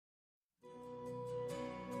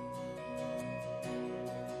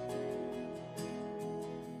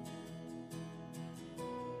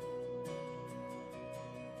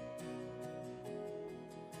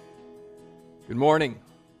Good morning.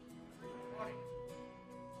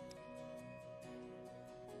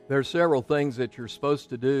 There are several things that you're supposed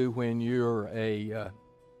to do when you're a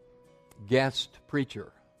guest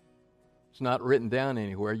preacher. It's not written down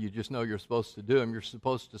anywhere. You just know you're supposed to do them. You're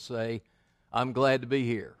supposed to say, "I'm glad to be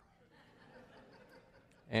here."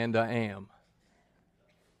 And I am.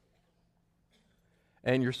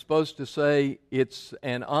 And you're supposed to say, "It's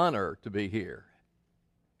an honor to be here."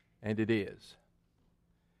 And it is.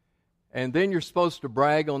 And then you're supposed to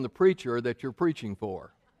brag on the preacher that you're preaching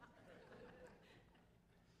for.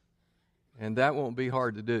 And that won't be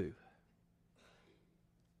hard to do.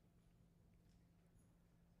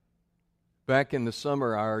 Back in the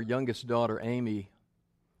summer, our youngest daughter, Amy,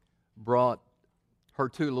 brought her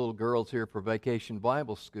two little girls here for Vacation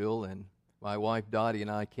Bible School, and my wife, Dottie,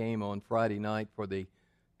 and I came on Friday night for the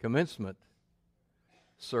commencement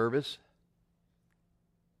service.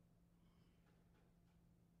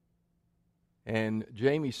 And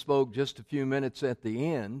Jamie spoke just a few minutes at the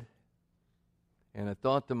end, and I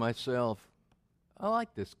thought to myself, I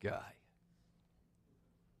like this guy.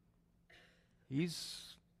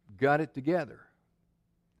 He's got it together.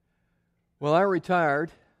 Well, I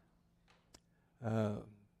retired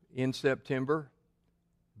in September.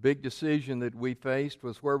 Big decision that we faced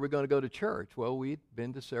was where we're going to go to church. Well, we'd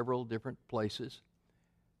been to several different places.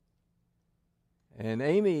 And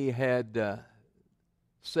Amy had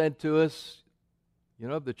said to us, "You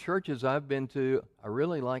know, of the churches I've been to, I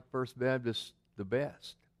really like First Baptist the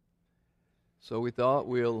best." So we thought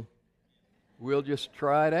we'll just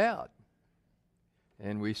try it out.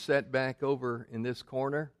 And we sat back over in this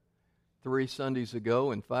corner 3 Sundays ago,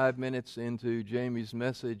 and 5 minutes into Jamie's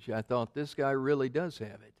message, I thought, this guy really does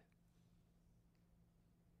have it.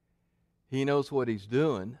 He knows what he's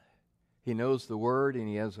doing. He knows the Word, and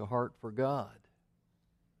he has a heart for God.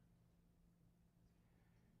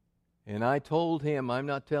 And I told him, I'm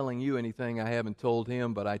not telling you anything I haven't told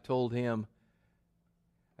him, but I told him,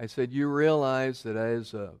 I said, you realize that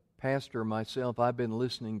as a pastor myself, I've been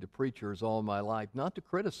listening to preachers all my life, not to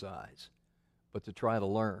criticize, but to try to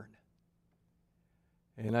learn.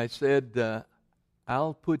 And I said,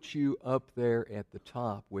 I'll put you up there at the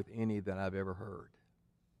top with any that I've ever heard.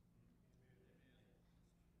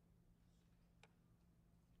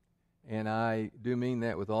 And I do mean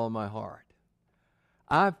that with all my heart.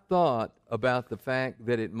 I've thought about the fact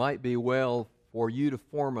that it might be well for you to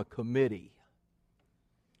form a committee.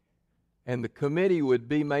 And the committee would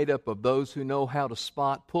be made up of those who know how to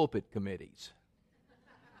spot pulpit committees.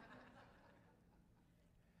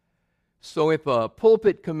 So if a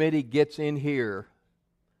pulpit committee gets in here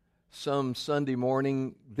some Sunday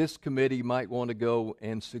morning, this committee might want to go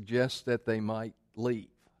and suggest that they might leave.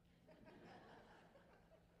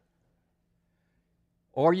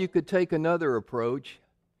 Or you could take another approach,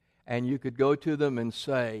 and you could go to them and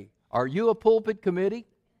say, "Are you a pulpit committee?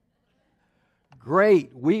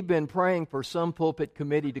 Great. We've been praying for some pulpit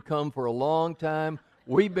committee to come for a long time.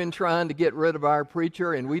 We've been trying to get rid of our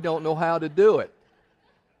preacher, and we don't know how to do it."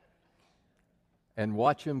 And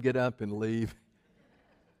watch them get up and leave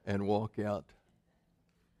and walk out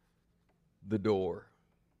the door.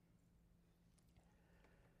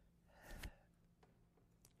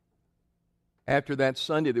 After that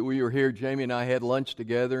Sunday that we were here, Jamie and I had lunch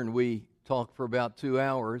together, and we talked for about 2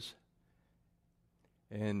 hours.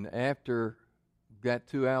 And after that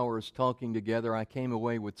 2 hours talking together, I came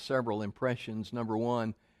away with several impressions. Number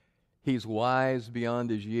one, he's wise beyond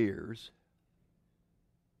his years.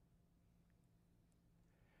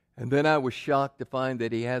 And then I was shocked to find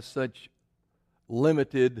that he has such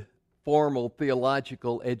limited formal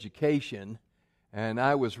theological education, and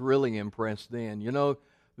I was really impressed then. You know,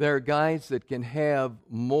 there are guys that can have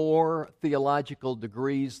more theological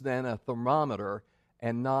degrees than a thermometer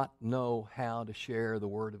and not know how to share the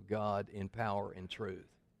Word of God in power and truth.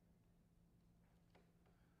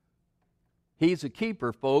 He's a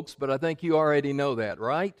keeper, folks, but I think you already know that,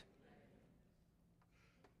 right?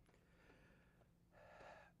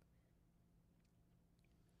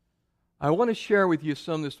 I want to share with you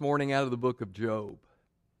some this morning out of the book of Job.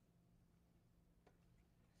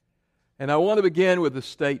 And I want to begin with a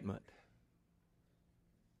statement.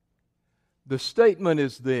 The statement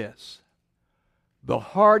is this: the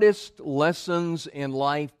hardest lessons in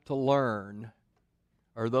life to learn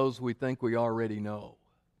are those we think we already know.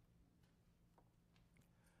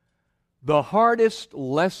 The hardest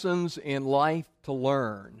lessons in life to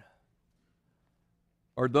learn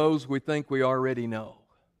are those we think we already know.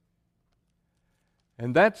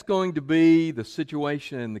 And that's going to be the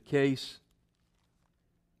situation in the case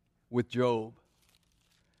with Job.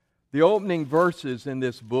 The opening verses in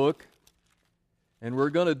this book And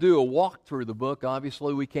we're going to do a walk through the book.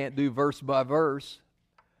 Obviously, we can't do verse by verse,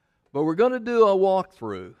 but we're going to do a walk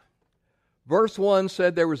through. Verse 1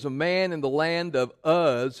 said there was a man in the land of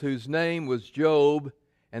Uz whose name was Job,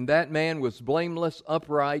 and that man was blameless,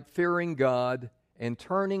 upright, fearing God, and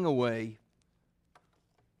turning away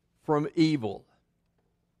from evil.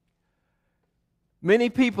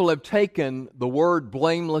 Many people have taken the word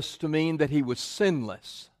blameless to mean that he was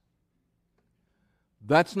sinless.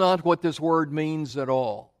 That's not what this word means at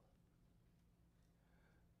all.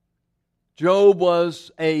 Job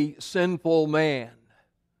was a sinful man.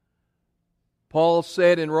 Paul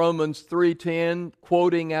said in Romans 3:10,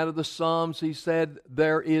 quoting out of the Psalms, he said,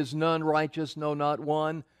 "There is none righteous, no, not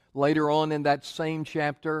one." Later on in that same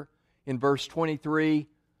chapter, in verse 23,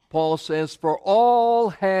 Paul says, "For all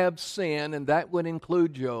have sinned," and that would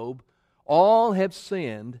include Job, "all have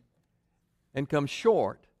sinned and come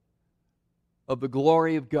short of the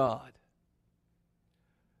glory of God."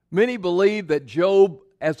 Many believe that Job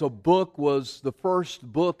as a book was the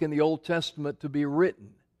first book in the Old Testament to be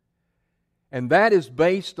written. And that is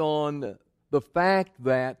based on the fact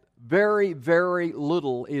that very, very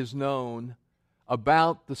little is known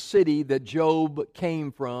about the city that Job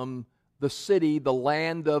came from, the city, the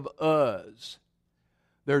land of Uz.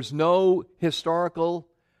 There's no historical,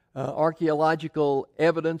 archaeological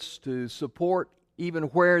evidence to support even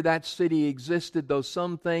where that city existed, though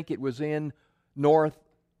some think it was in North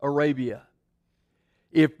Arabia.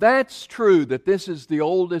 If that's true, that this is the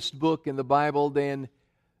oldest book in the Bible, then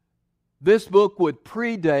this book would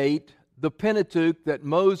predate the Pentateuch that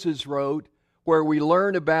Moses wrote, where we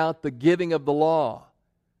learn about the giving of the law.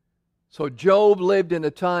 So Job lived in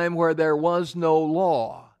a time where there was no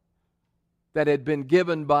law that had been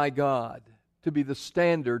given by God to be the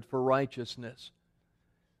standard for righteousness.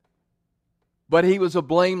 But he was a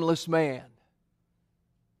blameless man.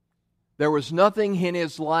 There was nothing in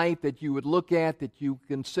his life that you would look at that you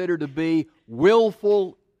consider to be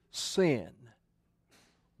willful sin,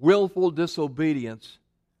 willful disobedience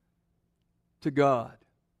to God.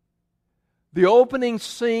 The opening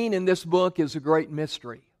scene in this book is a great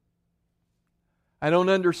mystery. I don't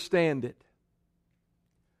understand it.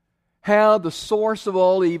 How the source of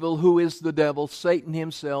all evil, who is the devil, Satan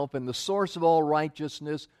himself, and the source of all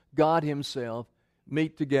righteousness, God himself,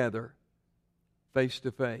 meet together face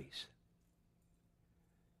to face.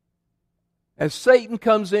 As Satan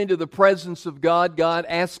comes into the presence of God, God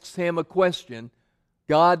asks him a question.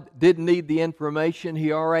 God didn't need the information,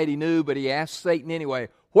 he already knew, but he asked Satan anyway,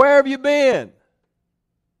 "Where have you been?"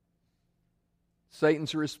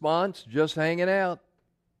 Satan's response, "Just hanging out.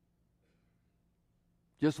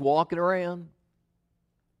 Just walking around.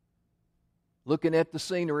 Looking at the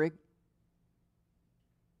scenery."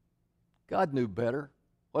 God knew better.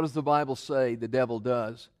 What does the Bible say the devil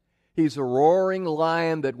does? He's a roaring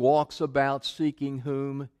lion that walks about seeking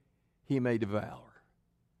whom he may devour.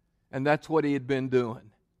 And that's what he had been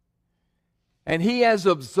doing. And he has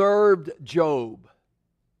observed Job.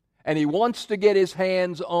 And he wants to get his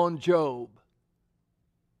hands on Job.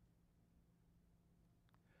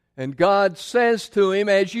 And God says to him,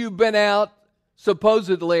 as you've been out,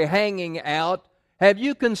 supposedly hanging out, have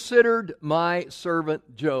you considered my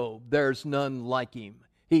servant Job? There's none like him.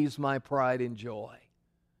 He's my pride and joy.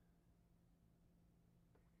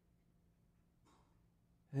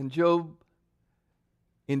 And Job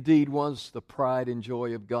indeed was the pride and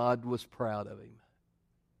joy of God, was proud of him.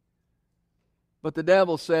 But the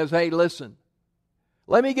devil says, hey, listen,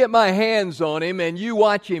 let me get my hands on him and you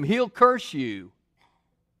watch him. He'll curse you.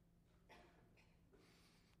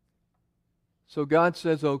 So God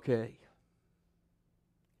says, okay.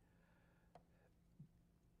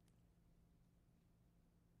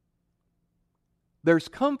 There's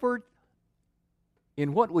comfort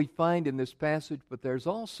in what we find in this passage, but there's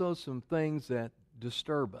also some things that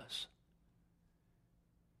disturb us.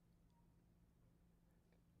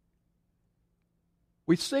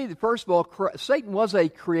 We see that, first of all, Satan was a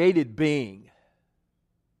created being.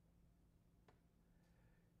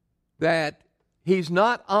 That he's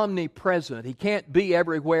not omnipresent. He can't be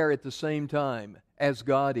everywhere at the same time as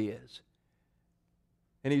God is.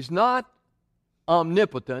 And he's not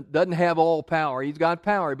omnipotent, doesn't have all power. He's got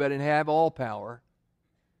power, but doesn't have all power.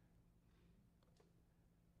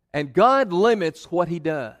 And God limits what he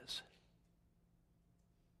does.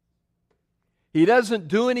 He doesn't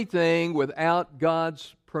do anything without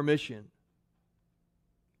God's permission.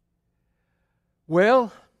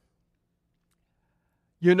 Well,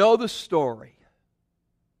 you know the story.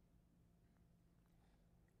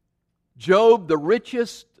 Job, the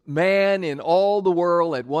richest man in all the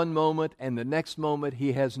world at one moment, and the next moment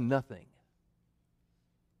he has nothing.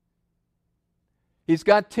 He's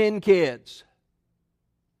got 10 kids.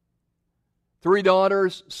 3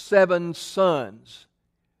 daughters, 7 sons.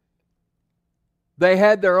 They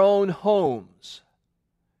had their own homes,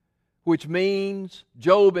 which means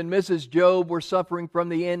Job and Mrs. Job were suffering from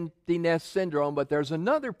the empty nest syndrome. But there's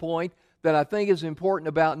another point that I think is important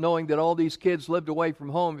about knowing that all these kids lived away from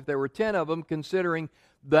home. If there were 10 of them, considering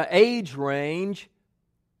the age range,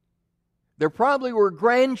 there probably were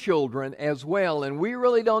grandchildren as well, and we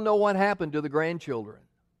really don't know what happened to the grandchildren.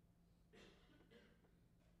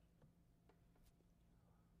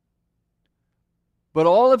 But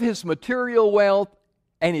all of his material wealth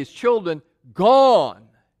and his children gone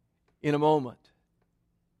in a moment.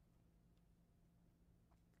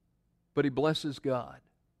 But he blesses God.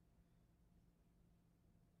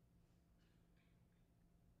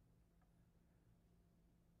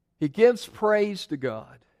 He gives praise to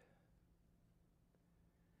God.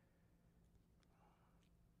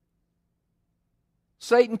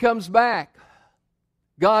 Satan comes back.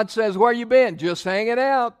 God says, "Where you been?" "Just hanging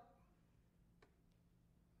out."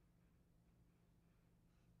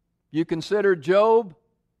 "You consider Job?"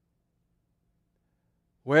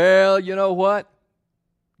 "Well, you know what?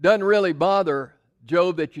 Doesn't really bother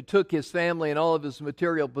Job that you took his family and all of his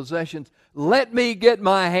material possessions. Let me get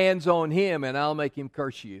my hands on him and I'll make him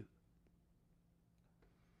curse you."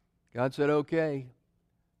 God said, "Okay,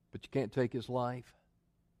 but you can't take his life."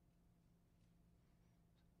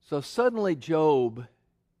 So suddenly Job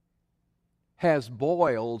has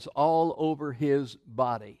boils all over his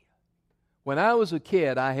body. When I was a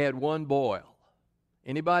kid, I had one boil.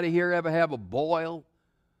 Anybody here ever have a boil?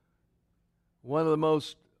 One of the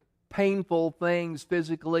most painful things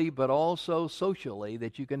physically, but also socially,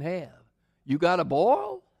 that you can have. You got a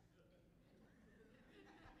boil?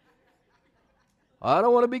 I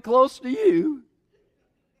don't want to be close to you.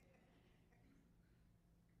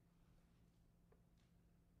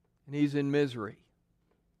 And he's in misery.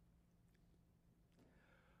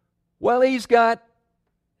 Well, he's got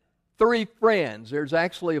 3 friends. There's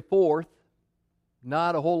actually a 4th.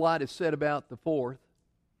 Not a whole lot is said about the 4th.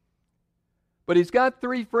 But he's got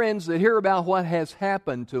 3 friends that hear about what has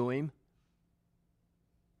happened to him.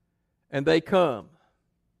 And they come.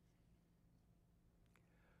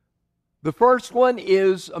 The first one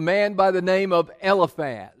is a man by the name of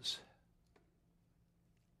Eliphaz.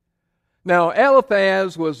 Now,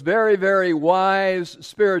 Eliphaz was very, very wise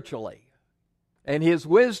spiritually. And his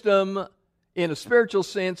wisdom, in a spiritual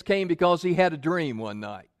sense, came because he had a dream one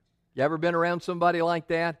night. You ever been around somebody like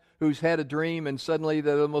that who's had a dream and suddenly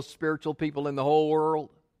they're the most spiritual people in the whole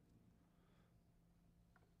world?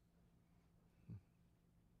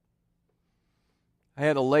 I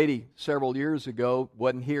had a lady several years ago,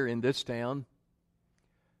 wasn't here in this town,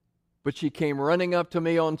 but she came running up to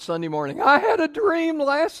me on Sunday morning. "I had a dream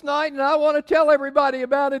last night and I want to tell everybody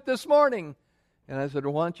about it this morning." And I said,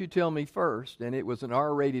 "Well, why don't you tell me first?" And it was an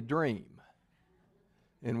R-rated dream.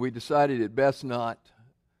 And we decided it best not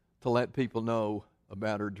to let people know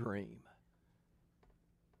about her dream.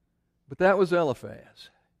 But that was Eliphaz.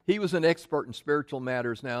 He was an expert in spiritual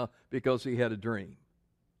matters now because he had a dream.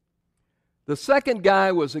 The second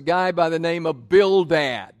guy was a guy by the name of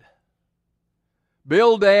Bildad.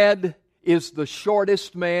 Bildad is the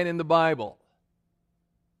shortest man in the Bible.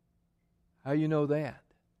 How you know that?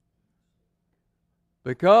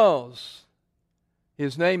 Because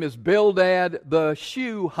his name is Bildad the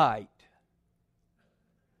Shuhite.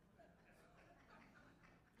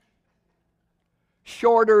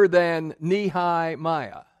 Shorter than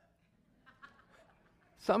Nehemiah.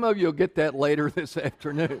 Some of you will get that later this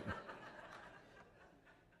afternoon.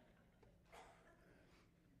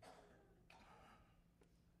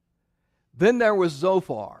 Then there was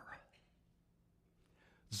Zophar.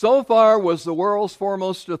 Zophar was the world's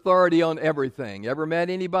foremost authority on everything. Ever met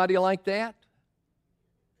anybody like that?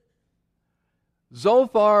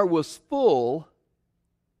 Zophar was full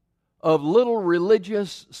of little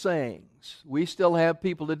religious sayings. We still have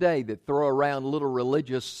people today that throw around little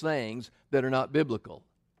religious sayings that are not biblical.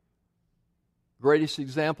 Greatest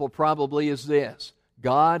example probably is this: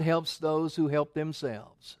 God helps those who help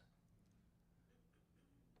themselves.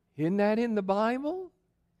 Isn't that in the Bible?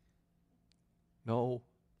 No.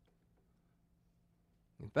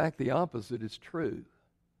 In fact, the opposite is true.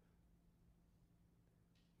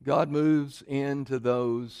 God moves into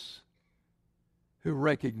those who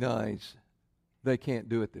recognize they can't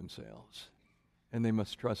do it themselves, and they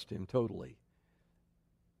must trust Him totally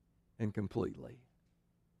and completely.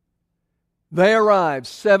 They arrive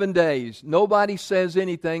 7 days. Nobody says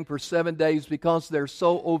anything for 7 days because they're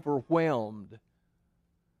so overwhelmed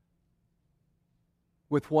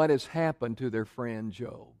with what has happened to their friend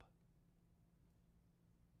Job.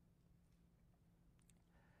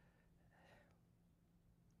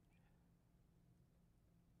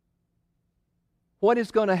 what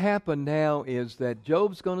is going to happen now is that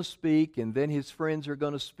Job's going to speak, and then his friends are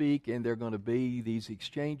going to speak, and there are going to be these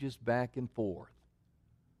exchanges back and forth.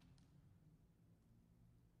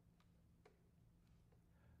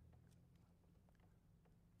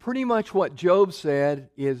 Pretty much what Job said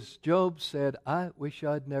is, Job said, I wish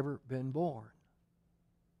I'd never been born.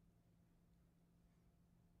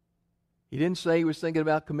 He didn't say he was thinking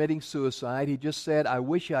about committing suicide. He just said, I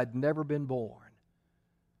wish I'd never been born.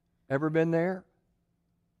 Ever been there?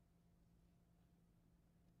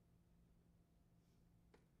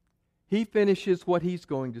 He finishes what he's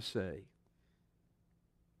going to say.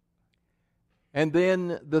 And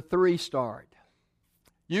then the three start.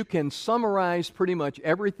 You can summarize pretty much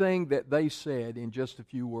everything that they said in just a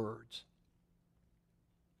few words.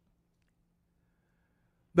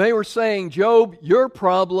 They were saying, Job, your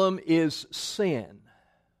problem is sin.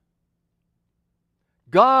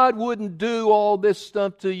 God wouldn't do all this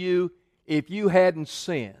stuff to you if you hadn't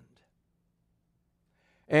sinned.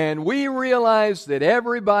 And we realize that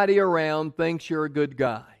everybody around thinks you're a good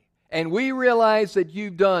guy. And we realize that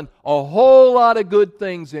you've done a whole lot of good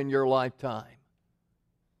things in your lifetime.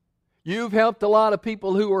 You've helped a lot of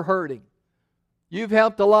people who were hurting. You've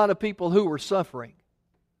helped a lot of people who were suffering.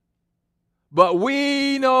 But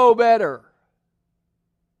we know better.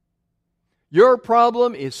 Your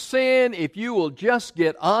problem is sin. If you will just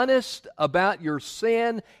get honest about your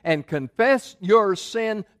sin and confess your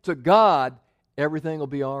sin to God, everything will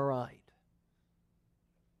be all right.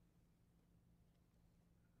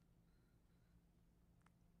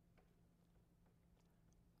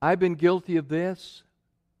 I've been guilty of this.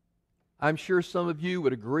 I'm sure some of you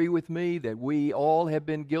would agree with me that we all have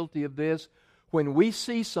been guilty of this. When we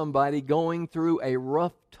see somebody going through a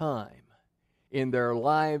rough time in their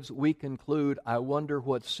lives, we conclude, I wonder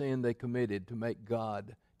what sin they committed to make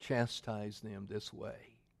God chastise them this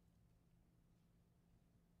way.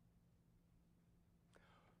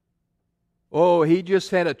 Oh, he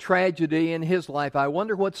just had a tragedy in his life. I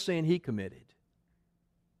wonder what sin he committed.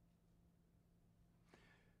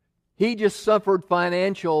 He just suffered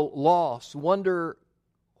financial loss. Wonder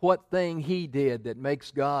what thing he did that makes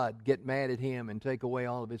God get mad at him and take away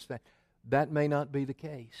all of his family. That may not be the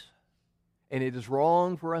case. And it is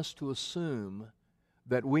wrong for us to assume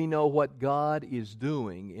that we know what God is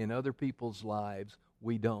doing in other people's lives.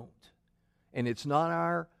 We don't. And it's not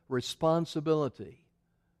our responsibility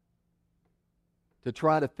to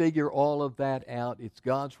try to figure all of that out. It's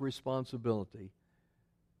God's responsibility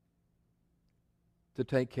to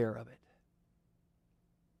take care of it.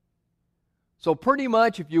 So pretty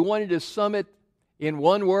much, if you wanted to sum it in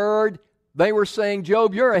one word, they were saying,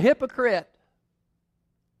 Job, you're a hypocrite.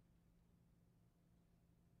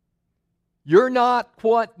 You're not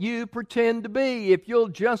what you pretend to be if you'll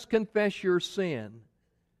just confess your sin.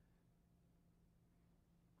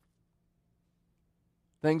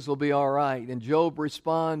 Things will be all right. And Job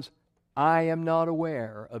responds, I am not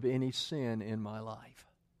aware of any sin in my life.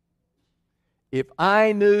 If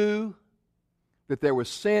I knew that there was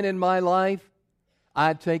sin in my life,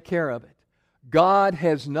 I'd take care of it. God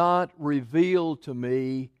has not revealed to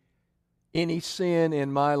me any sin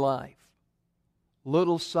in my life.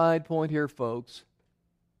 Little side point here, folks.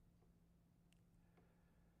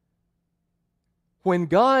 When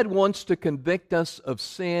God wants to convict us of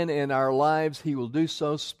sin in our lives, He will do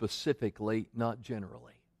so specifically, not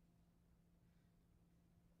generally.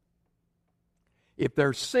 If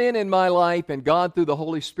there's sin in my life and God through the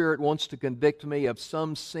Holy Spirit wants to convict me of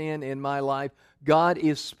some sin in my life, God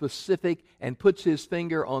is specific and puts His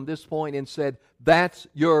finger on this point and said, that's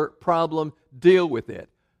your problem, deal with it.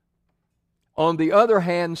 On the other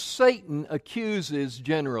hand, Satan accuses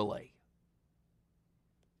generally,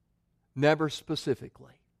 never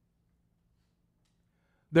specifically.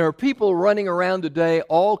 There are people running around today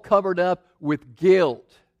all covered up with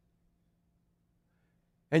guilt.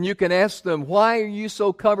 And you can ask them, why are you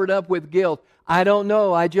so covered up with guilt? I don't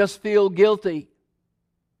know, I just feel guilty.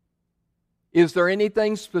 Is there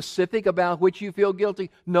anything specific about which you feel guilty?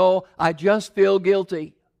 No, I just feel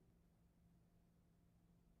guilty.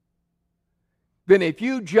 Then if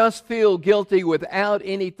you just feel guilty without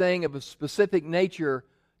anything of a specific nature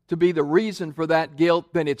to be the reason for that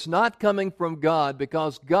guilt, then it's not coming from God,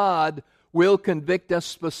 because God will convict us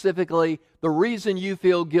specifically. The reason you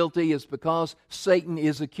feel guilty is because Satan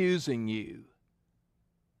is accusing you.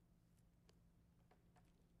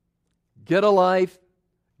 Get a life,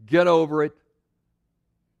 get over it,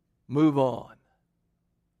 move on.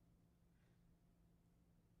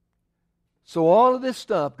 So all of this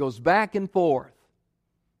stuff goes back and forth.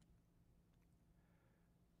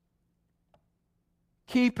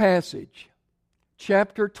 Key passage,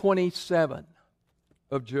 chapter 27.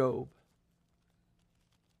 of Job.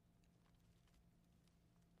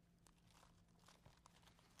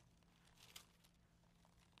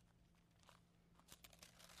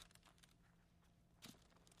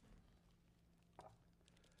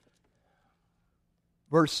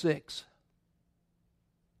 Verse 6.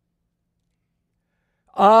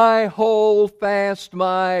 I hold fast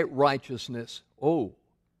my righteousness. Oh,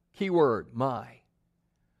 key word, my.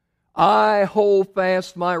 I hold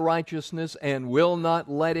fast my righteousness and will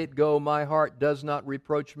not let it go. My heart does not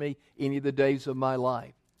reproach me any of the days of my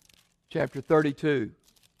life. Chapter 32.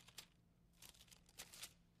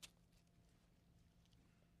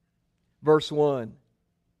 Verse 1.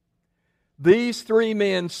 These three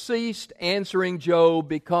men ceased answering Job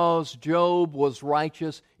because Job was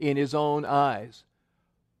righteous in his own eyes.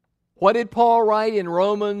 What did Paul write in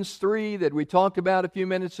Romans 3 that we talked about a few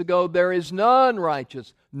minutes ago? There is none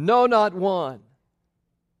righteous, no, not one.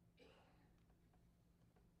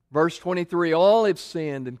 Verse 23, all have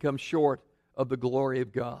sinned and come short of the glory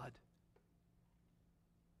of God.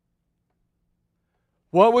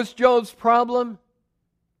 What was Job's problem?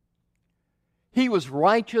 He was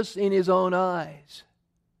righteous in his own eyes.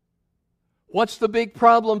 What's the big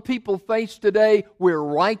problem people face today? We're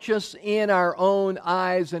righteous in our own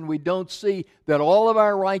eyes, and we don't see that all of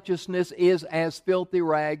our righteousness is as filthy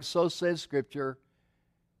rags, so says Scripture.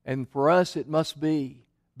 And for us, it must be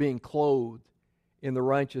being clothed in the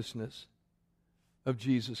righteousness of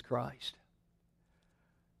Jesus Christ.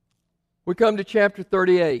 We come to chapter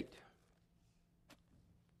 38.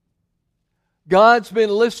 God's been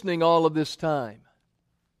listening all of this time.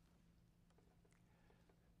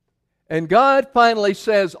 And God finally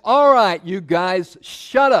says, all right, you guys,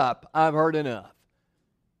 shut up. I've heard enough.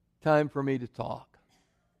 Time for me to talk.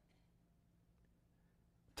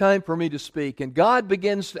 Time for me to speak. And God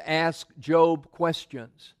begins to ask Job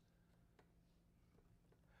questions.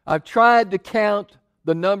 I've tried to count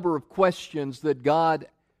the number of questions that God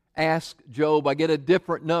asked Job. I get a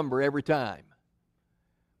different number every time.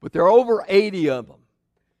 But there are over 80 of them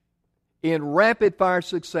in rapid-fire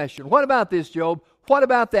succession. What about this, Job? What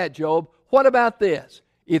about that, Job? What about this?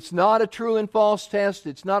 It's not a true and false test.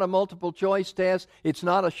 It's not a multiple choice test. It's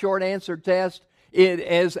not a short answer test. It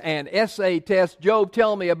is an essay test. Job,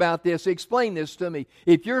 tell me about this. Explain this to me.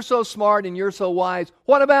 If you're so smart and you're so wise,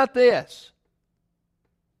 what about this?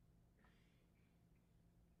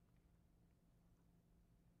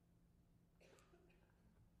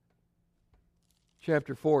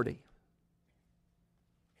 Chapter 40.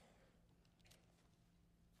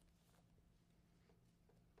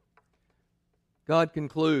 God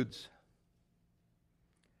concludes.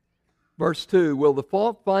 Verse 2, will the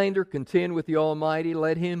fault finder contend with the Almighty?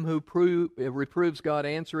 Let him who reproves God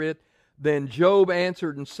answer it. Then Job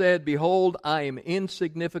answered and said, behold, I am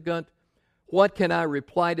insignificant. What can I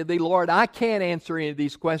reply to thee? Lord, I can't answer any of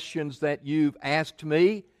these questions that you've asked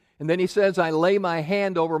me. And then he says, I lay my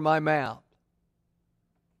hand over my mouth.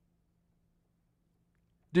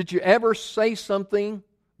 Did you ever say something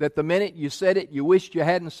that the minute you said it, you wished you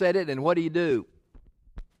hadn't said it, and what do?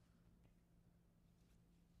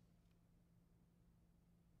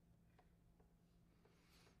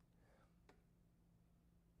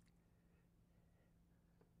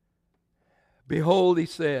 Behold, he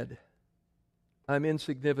said, I'm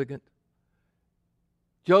insignificant.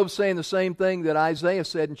 Job's saying the same thing that Isaiah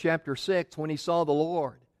said in chapter 6 when he saw the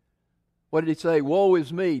Lord. What did he say? Woe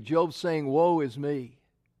is me. Job's saying, woe is me.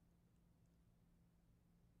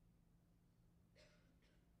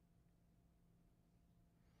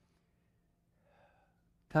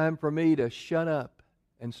 Time for me to shut up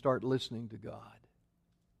and start listening to God.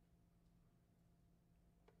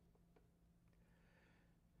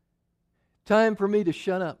 Time for me to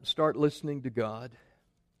shut up and start listening to God.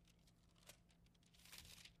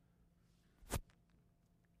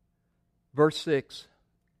 Verse 6,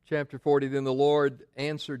 chapter 40, then the Lord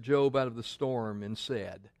answered Job out of the storm and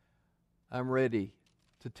said, I'm ready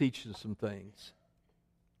to teach you some things.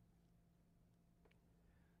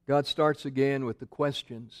 God starts again with the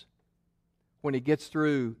questions. When he gets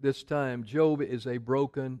through this time, Job is a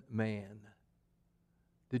broken man.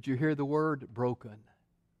 Did you hear the word broken?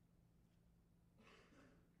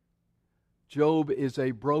 Job is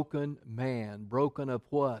a broken man. Broken of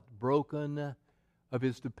what? Broken of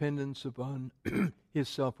his dependence upon his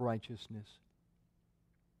self-righteousness.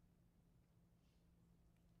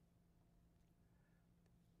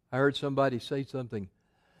 I heard somebody say something,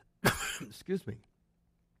 excuse me,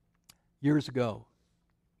 years ago.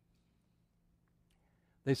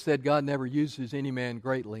 They said God never uses any man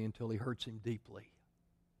greatly until he hurts him deeply.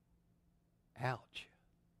 Ouch.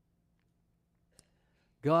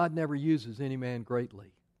 God never uses any man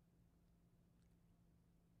greatly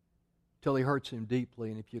till He hurts him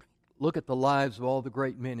deeply. And if you look at the lives of all the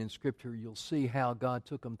great men in Scripture, you'll see how God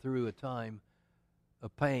took them through a time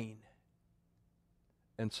of pain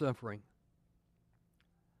and suffering.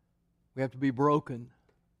 We have to be broken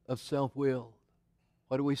of self-will.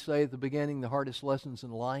 What do we say at the beginning? The hardest lessons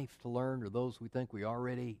in life to learn are those we think we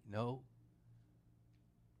already know.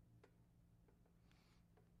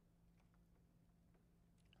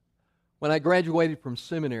 When I graduated from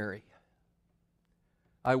seminary,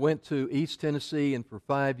 I went to East Tennessee, and for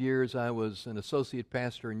 5 years I was an associate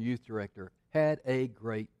pastor and youth director. Had a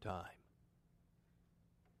great time.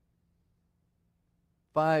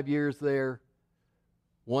 5 years there,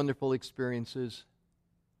 wonderful experiences.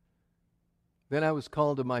 Then I was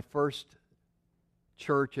called to my first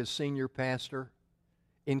church as senior pastor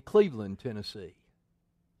in Cleveland, Tennessee.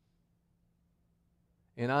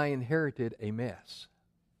 And I inherited a mess.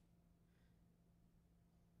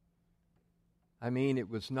 I mean, it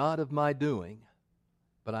was not of my doing,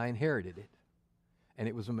 but I inherited it, and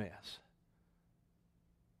it was a mess.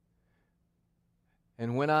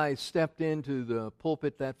 And when I stepped into the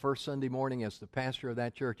pulpit that first Sunday morning as the pastor of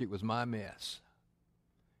that church, it was my mess,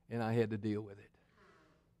 and I had to deal with it.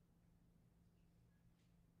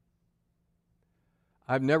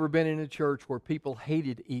 I've never been in a church where people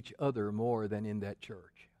hated each other more than in that church.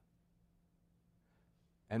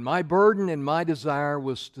 And my burden and my desire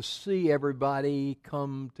was to see everybody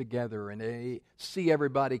come together and see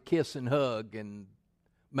everybody kiss and hug and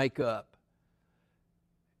make up.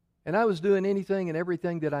 And I was doing anything and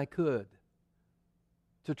everything that I could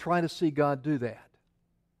to try to see God do that.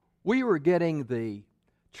 We were getting the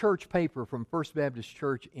church paper from First Baptist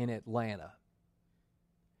Church in Atlanta.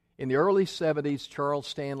 In the early 70s, Charles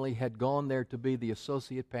Stanley had gone there to be the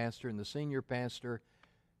associate pastor, and the senior pastor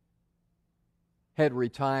had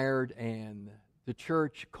retired, and the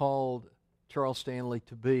church called Charles Stanley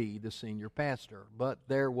to be the senior pastor. But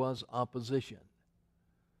there was opposition.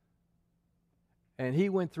 And he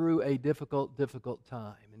went through a difficult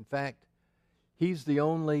time. In fact, he's the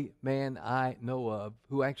only man I know of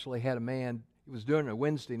who actually had a man, he was doing a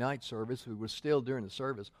Wednesday night service, who was still during the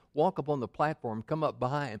service, walk up on the platform, come up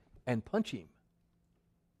behind him, and punch him.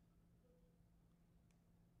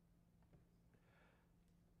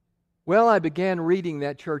 Well, I began reading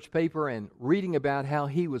that church paper and reading about how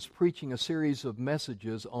he was preaching a series of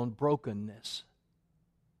messages on brokenness.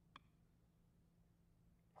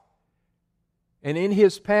 And in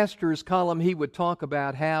his pastor's column, he would talk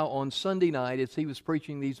about how on Sunday night, as he was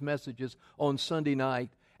preaching these messages on Sunday night,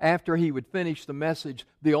 after he would finish the message,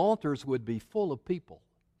 the altars would be full of people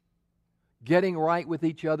getting right with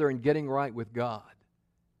each other and getting right with God.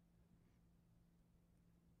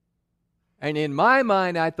 And in my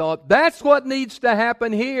mind, I thought, that's what needs to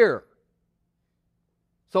happen here.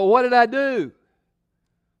 So what did I do?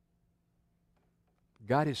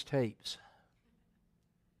 Got his tapes.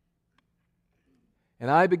 And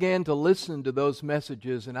I began to listen to those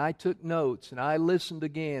messages, and I took notes, and I listened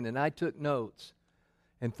again, and I took notes.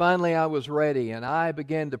 And finally I was ready, and I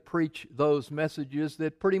began to preach those messages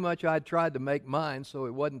that pretty much I'd tried to make mine, so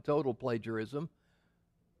it wasn't total plagiarism.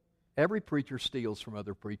 Every preacher steals from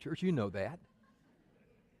other preachers. You know that.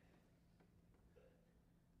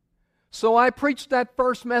 So I preached that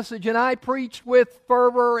first message, and I preached with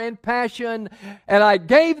fervor and passion, and I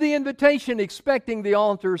gave the invitation expecting the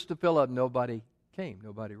altars to fill up. Nobody came.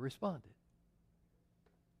 Nobody responded.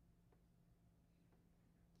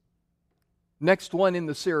 Next one in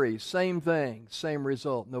the series, same thing, same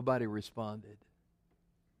result. Nobody responded.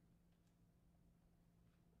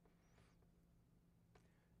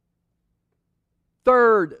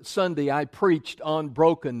 Third Sunday, I preached on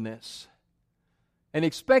brokenness and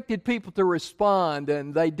expected people to respond,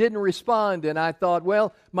 and they didn't respond, and I thought,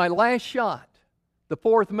 well, my last shot, the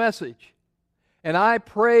fourth message, and I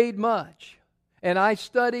prayed much, and I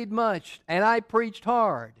studied much, and I preached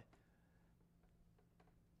hard.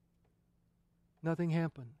 Nothing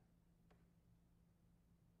happened.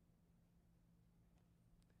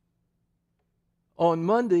 On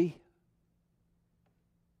Monday,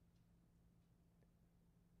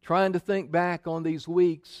 trying to think back on these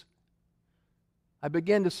weeks, I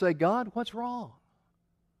began to say, God, what's wrong?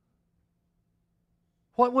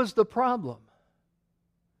 What was the problem?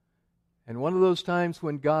 And one of those times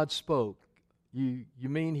when God spoke, you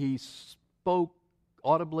mean He spoke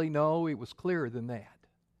audibly? No, it was clearer than that.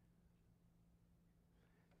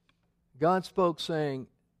 God spoke saying,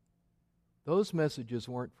 those messages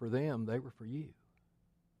weren't for them, they were for you.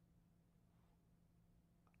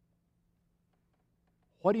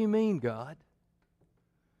 What do you mean, God?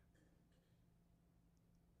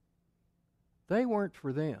 They weren't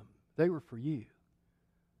for them. They were for you.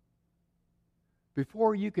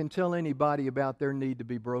 Before you can tell anybody about their need to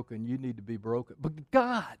be broken, you need to be broken. But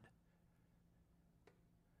God,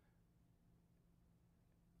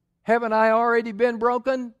 haven't I already been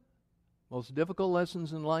broken? Most difficult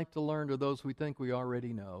lessons in life to learn are those we think we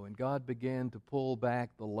already know. And God began to pull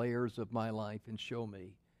back the layers of my life and show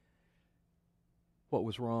me what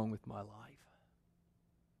was wrong with my life.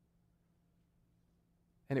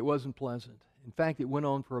 And it wasn't pleasant. In fact, it went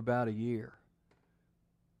on for about a year.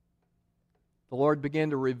 The Lord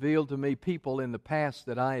began to reveal to me people in the past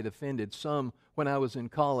that I had offended, some when I was in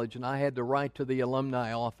college, and I had to write to the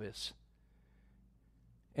alumni office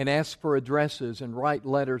and ask for addresses and write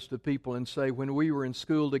letters to people and say, when we were in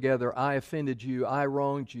school together, I offended you, I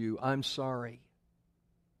wronged you, I'm sorry.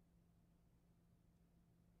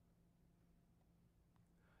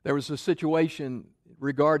 There was a situation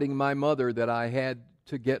regarding my mother that I had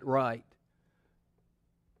to get right.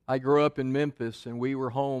 I grew up in Memphis, and we were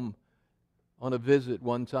home on a visit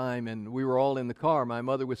one time, and we were all in the car. My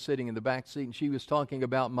mother was sitting in the back seat, and she was talking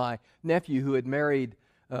about my nephew who had married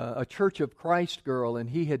a Church of Christ girl, and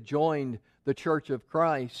he had joined the Church of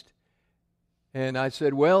Christ. And I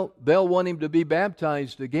said, well, they'll want him to be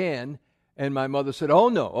baptized again. And my mother said, oh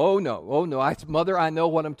no. Mother, I know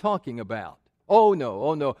what I'm talking about. Oh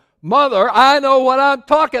no. Mother, I know what I'm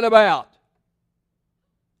talking about.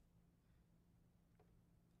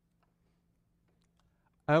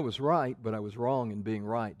 I was right, but I was wrong in being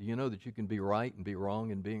right. Do you know that you can be right and be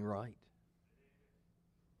wrong in being right?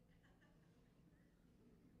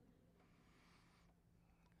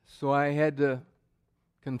 So I had to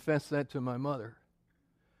confess that to my mother.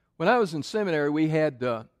 When I was in seminary, we had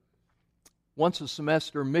once a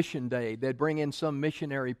semester mission day. They'd bring in some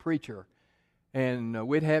missionary preacher, and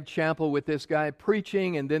we'd have chapel with this guy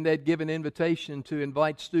preaching, and then they'd give an invitation to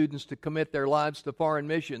invite students to commit their lives to foreign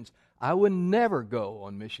missions. I would never go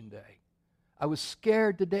on mission day. I was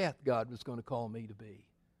scared to death God was going to call me to be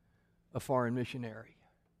a foreign missionary.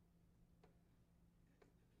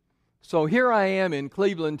 So here I am in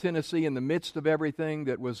Cleveland, Tennessee, in the midst of everything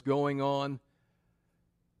that was going on.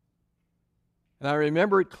 And I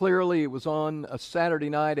remember it clearly. It was on a Saturday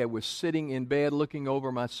night. I was sitting in bed looking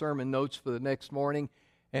over my sermon notes for the next morning,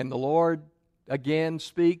 and the Lord again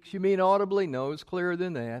speaks. You mean audibly? No, it's clearer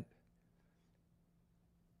than that.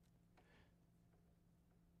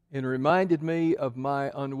 And reminded me of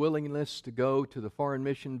my unwillingness to go to the foreign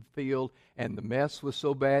mission field, and the mess was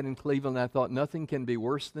so bad in Cleveland, I thought nothing can be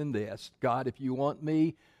worse than this. God, if you want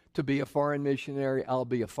me to be a foreign missionary, I'll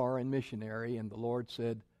be a foreign missionary. And the Lord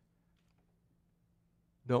said,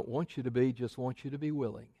 don't want you to be, just want you to be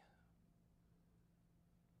willing.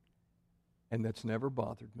 And that's never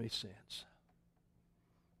bothered me since.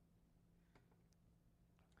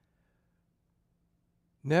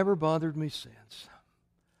 Never bothered me since.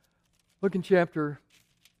 Look in chapter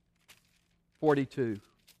 42.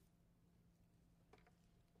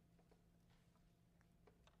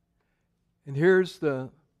 And here's the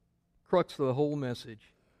crux of the whole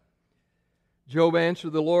message. Job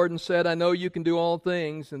answered the Lord and said, I know you can do all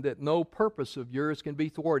things, and that no purpose of yours can be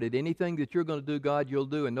thwarted. Anything that you're going to do, God, you'll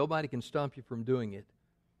do, and nobody can stop you from doing it.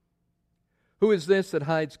 Who is this that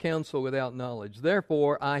hides counsel without knowledge?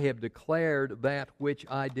 Therefore I have declared that which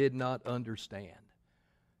I did not understand.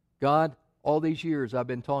 God, all these years I've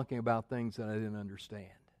been talking about things that I didn't understand.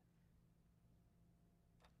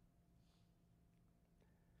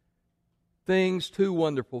 Things too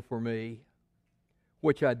wonderful for me,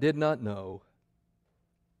 which I did not know.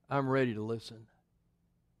 I'm ready to listen.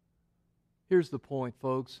 Here's the point,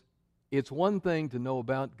 folks. It's one thing to know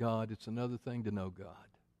about God. It's another thing to know God.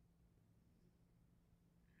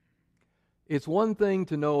 It's one thing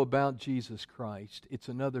to know about Jesus Christ. It's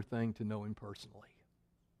another thing to know Him personally.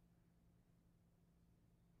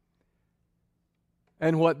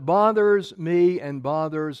 And what bothers me and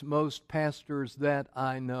bothers most pastors that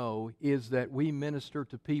I know is that we minister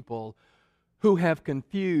to people who have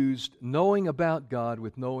confused knowing about God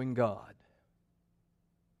with knowing God.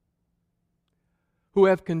 Who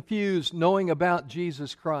have confused knowing about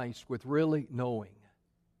Jesus Christ with really knowing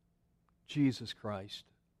Jesus Christ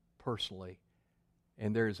personally.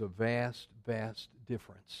 And there is a vast, vast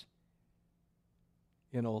difference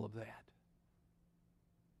in all of that.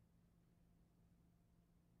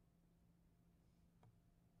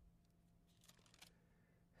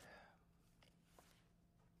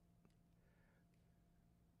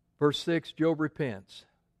 Verse 6, Job repents.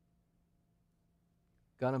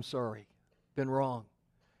 God, I'm sorry. Been wrong.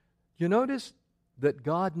 You notice that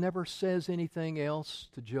God never says anything else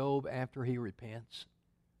to Job after he repents?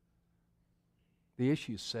 The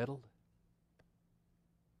issue's settled.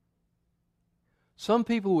 Some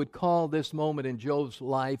people would call this moment in Job's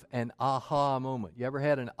life an aha moment. You ever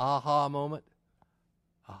had an aha moment?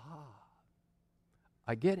 Aha.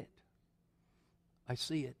 I get it. I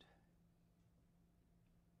see it.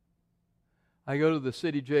 I go to the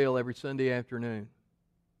city jail every Sunday afternoon.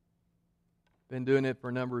 Been doing it for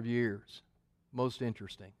a number of years. Most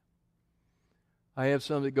interesting. I have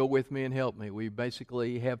some that go with me and help me. We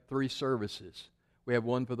basically have 3 services. We have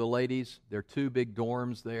one for the ladies. There are 2 big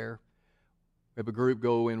dorms there. We have a group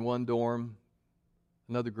go in one dorm.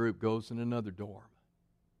 Another group goes in another dorm.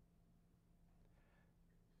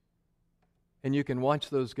 And you can watch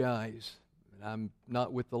those guys. I'm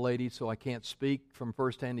not with the ladies, so I can't speak from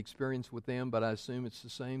firsthand experience with them, but I assume it's the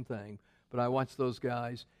same thing. But I watch those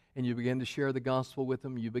guys, and you begin to share the gospel with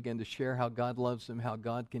them. You begin to share how God loves them, how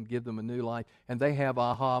God can give them a new life, and they have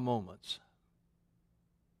aha moments.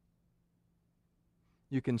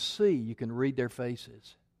 You can see, you can read their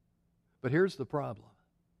faces. But here's the problem.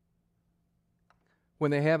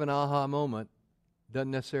 When they have an aha moment,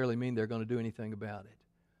 doesn't necessarily mean they're going to do anything about it.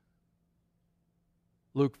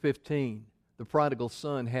 Luke 15, the prodigal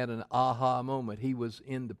son had an aha moment. He was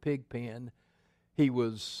in the pig pen. He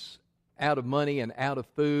was out of money and out of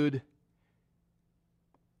food.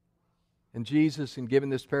 And Jesus, in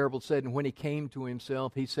giving this parable, said, and when he came to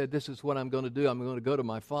himself, he said, this is what I'm going to do. I'm going to go to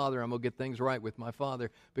my Father. I'm going to get things right with my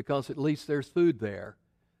Father because at least there's food there.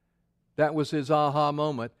 That was his aha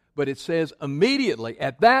moment. But it says immediately,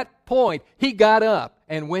 at that point, he got up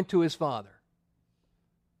and went to his Father.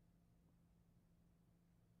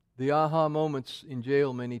 The aha moments in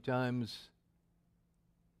jail many times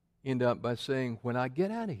end up by saying, when I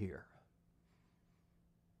get out of here,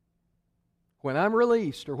 when I'm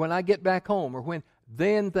released, or when I get back home, or when,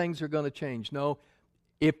 then things are going to change. No,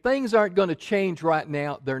 if things aren't going to change right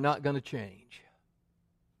now, they're not going to change.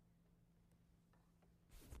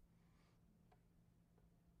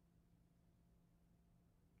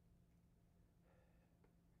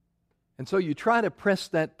 And so you try to press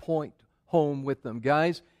that point home with them.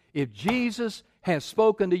 Guys, if Jesus has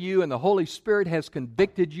spoken to you and the Holy Spirit has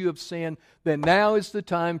convicted you of sin, then now is the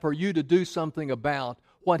time for you to do something about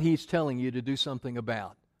what He's telling you to do something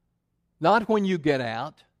about. Not when you get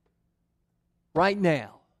out, right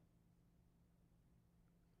now.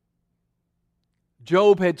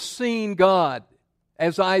 Job had seen God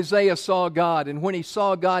as Isaiah saw God, and when he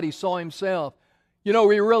saw God, he saw himself. You know,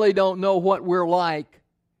 we really don't know what we're like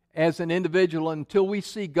as an individual until we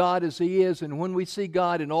see God as He is, and when we see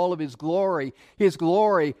God in all of His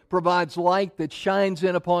glory provides light that shines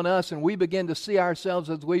in upon us, and we begin to see ourselves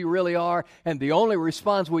as we really are, and the only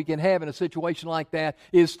response we can have in a situation like that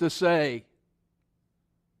is to say,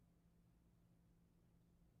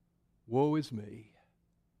 woe is me.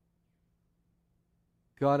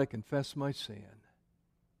 God, I confess my sin.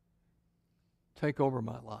 Take over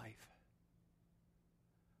my life.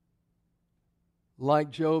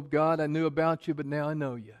 Like Job, God, I knew about you, but now I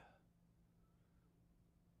know you.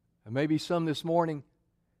 And maybe some this morning,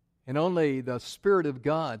 and only the Spirit of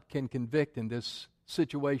God can convict in this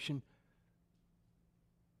situation,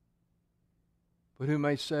 but who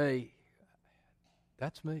may say,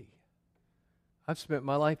 that's me. I've spent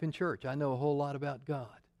my life in church. I know a whole lot about God,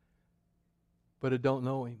 but I don't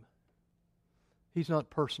know Him. He's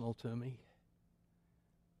not personal to me.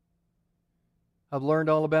 I've learned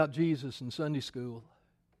all about Jesus in Sunday school.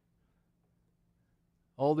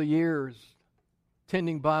 All the years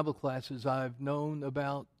attending Bible classes, I've known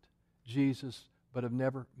about Jesus, but I've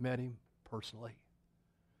never met Him personally.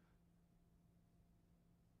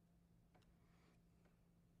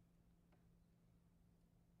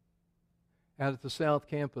 Out at the South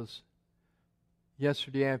Campus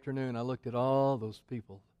yesterday afternoon, I looked at all those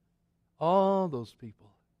people. All those people.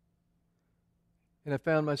 And I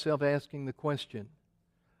found myself asking the question,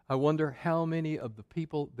 I wonder how many of the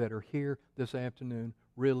people that are here this afternoon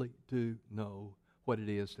really do know what it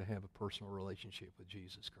is to have a personal relationship with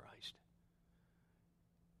Jesus Christ.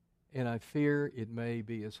 And I fear it may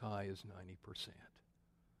be as high as 90%.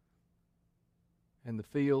 And the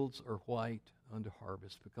fields are white unto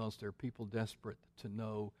harvest because there are people desperate to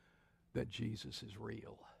know that Jesus is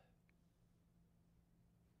real.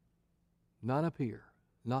 Not up here,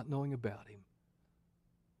 not knowing about Him,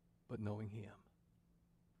 but knowing Him.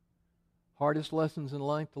 Hardest lessons in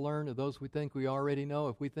life to learn are those we think we already know.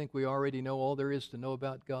 If we think we already know all there is to know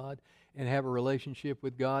about God and have a relationship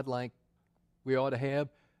with God like we ought to have,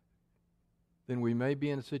 then we may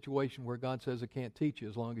be in a situation where God says, I can't teach you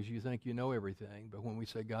as long as you think you know everything. But when we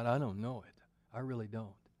say, God, I don't know it. I really don't.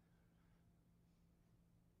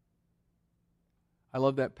 I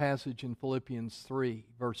love that passage in Philippians 3,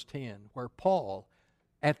 verse 10, where Paul,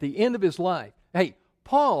 at the end of his life, Hey,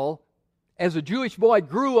 Paul, as a Jewish boy,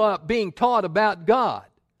 grew up being taught about God.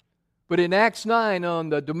 But in Acts 9 on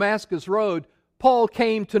the Damascus Road, Paul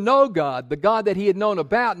came to know God, the God that he had known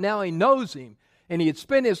about. Now he knows Him. And he had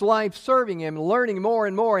spent his life serving Him, learning more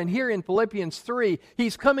and more. And here in Philippians 3,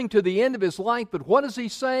 he's coming to the end of his life. But what does he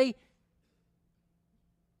say?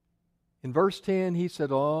 In verse 10, he said,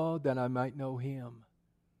 "Oh, that I might know Him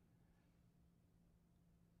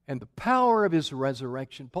and the power of His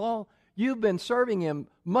resurrection." Paul, you've been serving Him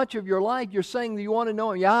much of your life. You're saying that you want to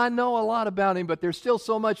know Him. Yeah, I know a lot about Him, but there's still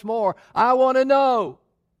so much more. I want to know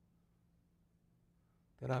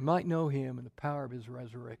that I might know Him and the power of His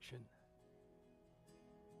resurrection.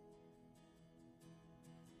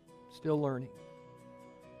 Still learning.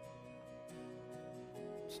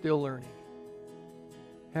 Still learning.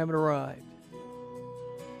 Haven't arrived.